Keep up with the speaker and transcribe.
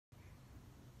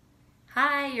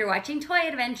Hi, you're watching Toy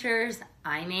Adventures.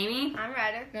 I'm Amy. I'm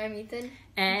Ryder. I'm Ethan.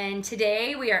 And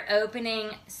today we are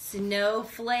opening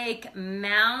Snowflake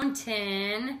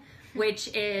Mountain, which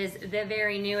is the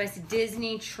very newest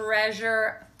Disney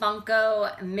Treasure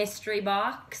Funko mystery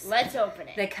box. Let's open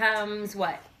it. That comes,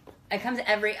 what? It comes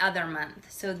every other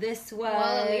month. So this was...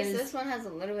 Well, at least this one has a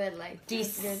little bit like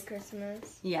Dec-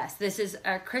 Christmas. Yes, this is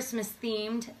Christmas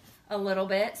themed a little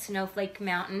bit. Snowflake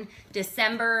Mountain,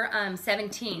 December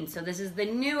 17. So this is the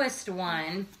newest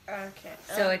one. Okay.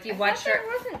 So if you watch there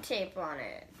wasn't tape on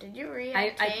it. Did you read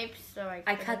tape?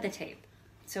 I cut the tape,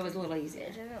 so it was a little easier.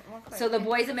 It doesn't look like So the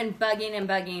boys have been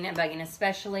bugging,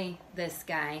 especially this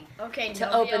guy, okay, to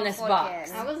open this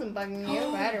box. I wasn't bugging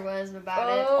you. Ryder was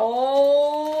about it.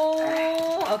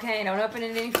 Oh, okay. Don't open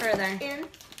it any further.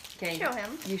 Okay. Show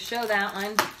him. You show that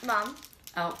one. Mom.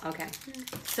 Oh, okay.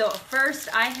 So first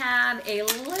I have a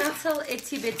little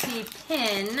itsy bitsy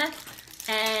pin,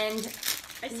 and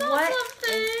I saw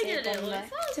something and it was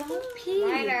don't pee.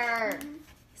 Ryder.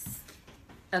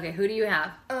 Okay, who do you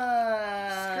have?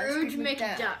 Scrooge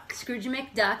McDuck. Scrooge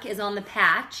McDuck is on the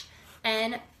patch,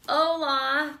 and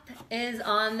Olaf is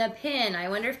on the pin. I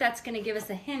wonder if that's going to give us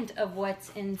a hint of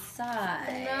what's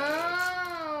inside.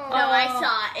 No, I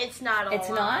saw it. It's not Olaf. It's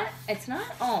not? It's not?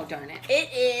 Oh, darn it. It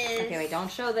is. Okay, wait, don't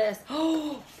show this.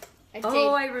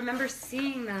 I remember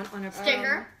seeing that on a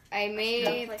sticker. I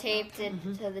may have taped it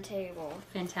to the table.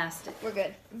 Fantastic. We're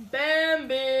good.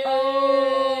 Bambi.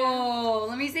 Oh,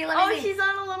 let me see. She's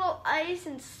on a little ice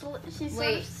and she's sort of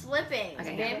slipping.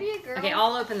 Okay, is Bambi a girl? Okay,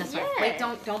 I'll open this one. Wait,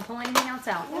 don't pull anything else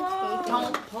out. Whoa.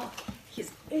 Don't pull. Okay,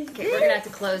 we're gonna have to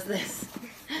close this.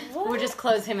 We'll just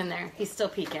close him in there. He's still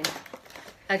peeking.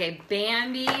 Okay,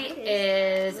 Bambi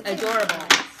is adorable.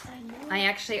 I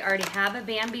actually already have a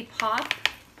Bambi pop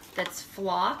that's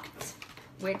flocked,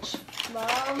 which,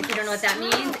 if you don't know what that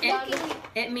means,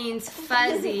 it means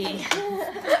fuzzy.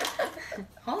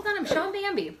 Hold on, I'm showing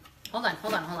Bambi. Hold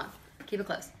on. Keep it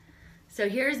close. So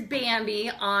here's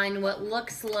Bambi on what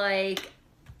looks like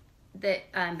that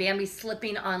Bambi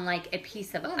slipping on like a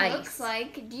piece of ice. Looks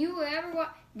like. Did you ever watch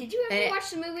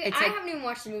the movie? I haven't even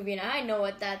watched the movie, and I know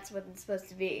that's what it's supposed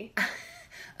to be.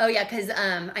 Oh yeah, because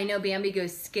I know Bambi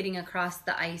goes skidding across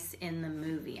the ice in the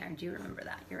movie. I do remember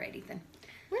that. You're right, Ethan.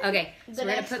 Okay, so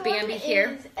we're gonna put Bambi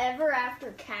here. Ever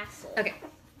After Castle. Okay.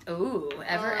 Ooh,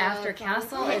 Ever After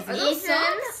Castle is these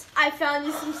socks? I found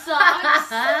you some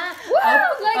socks.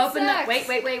 Open the. Wait.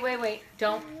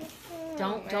 Don't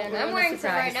ruin I'm wearing the some surprise.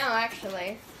 right now,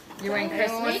 actually. You're wearing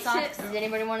Christmas socks? Does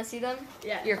anybody want to see them?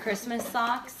 Yeah. Your Christmas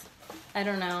socks? I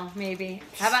don't know, maybe.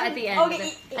 How about at the end?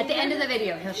 At the end of the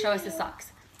video, he'll show us the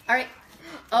socks. All right.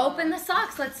 Open the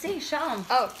socks. Let's see. Show them.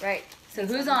 Oh, right. So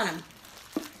who's on them?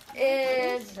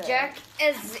 Jack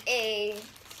is a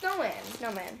snowman.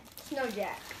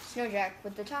 Snowjack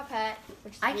with the top hat,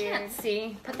 which is I weird. can't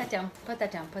see. Put that down.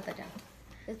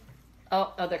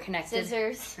 Oh, they're connected.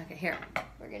 Scissors. Okay, here.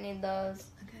 We're gonna need those.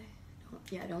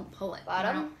 Yeah, don't pull it.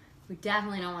 Bottom? We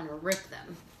definitely don't want to rip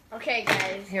them. Okay,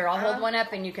 guys. Here, I'll hold one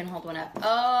up and you can hold one up.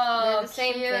 Oh, they're the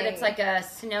same cute. thing. It's like a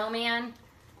snowman.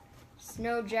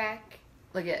 Snowjack.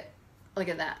 Look at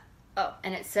that. Oh.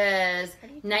 And it says,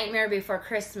 Nightmare Before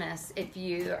Christmas. If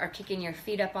you are kicking your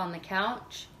feet up on the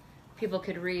couch, people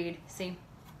could read. See?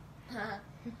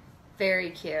 Very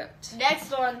cute.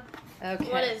 Next one.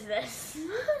 Okay. What is this?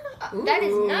 That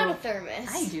is not a thermos.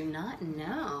 I do not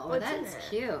know. What's That's in it?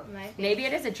 cute. Maybe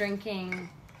it is a drinking.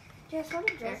 Yes, what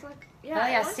does it like? Oh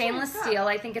yeah, stainless steel.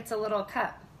 I think it's a little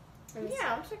cup.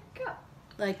 Yeah, it's like a cup.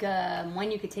 Like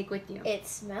one you could take with you. It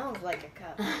smells like a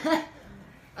cup.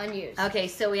 Unused. Okay,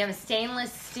 so we have a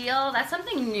stainless steel. That's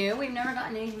something new. We've never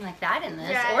gotten anything like that in this.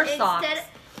 Yeah, or socks.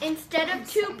 Instead of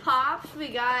two pops, we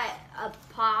got a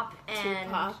pop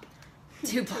and...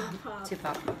 Two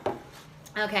pop.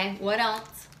 Okay, what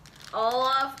else?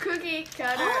 Olaf cookie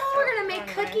cutter. Oh, we're going to make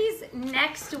cookies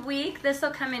next week. This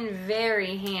will come in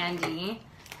very handy.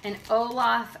 An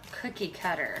Olaf cookie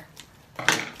cutter.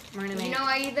 We're going to make...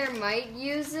 I either might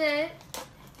use it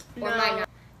or might not.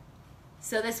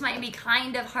 So this might be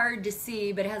kind of hard to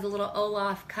see, but it has a little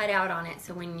Olaf cutout on it.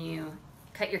 So when you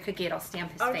cut your cookie, it'll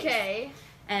stamp his face. Okay.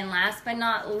 And last but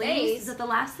not least, is it the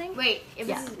last thing? Wait,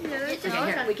 Yeah. Here,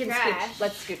 we can scooch.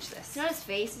 Let's scooch this. It's not his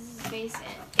face, it's his face and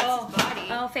his body.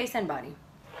 Oh, face and body.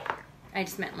 I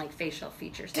just meant like facial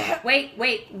features. Wait.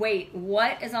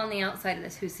 What is on the outside of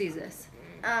this? Who sees this?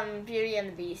 Beauty and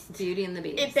the Beast. Beauty and the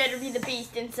Beast. It better be the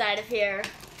Beast inside of here.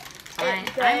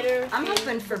 I'm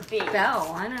hoping for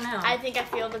Belle. I don't know. I think I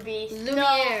feel the Beast.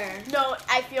 Lumiere. No,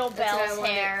 I feel That's what I Belle's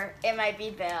wanted. hair. It might be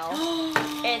Belle.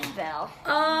 It's Belle.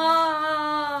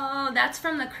 Oh, that's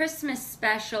from the Christmas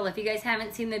special. If you guys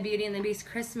haven't seen the Beauty and the Beast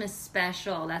Christmas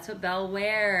special, that's what Belle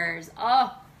wears.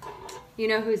 Oh, you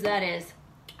know whose that is?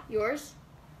 Yours?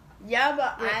 Yeah,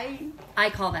 but I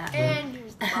call that. And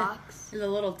here's the box. The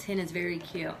little tin is very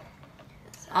cute.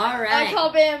 All I right.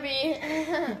 call Bambi.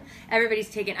 Everybody's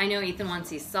taking. I know Ethan wants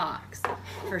these socks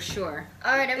for sure.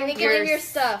 All right, everyone Yours- get him your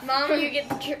stuff. Mom, you get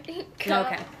the drink.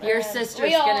 Okay. Your sister's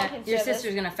we all gonna. can Your share this.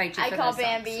 sister's gonna fight you I for call those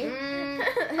socks. Bambi.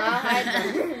 I'll hide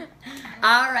them.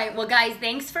 All right. Well, guys,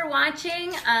 thanks for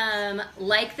watching.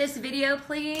 Like this video,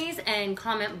 please, and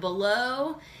comment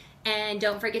below. And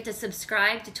don't forget to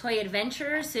subscribe to Toy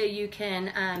Adventures so you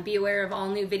can be aware of all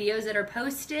new videos that are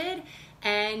posted.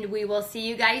 And we will see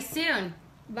you guys soon.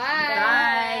 Bye.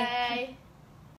 Bye. Bye.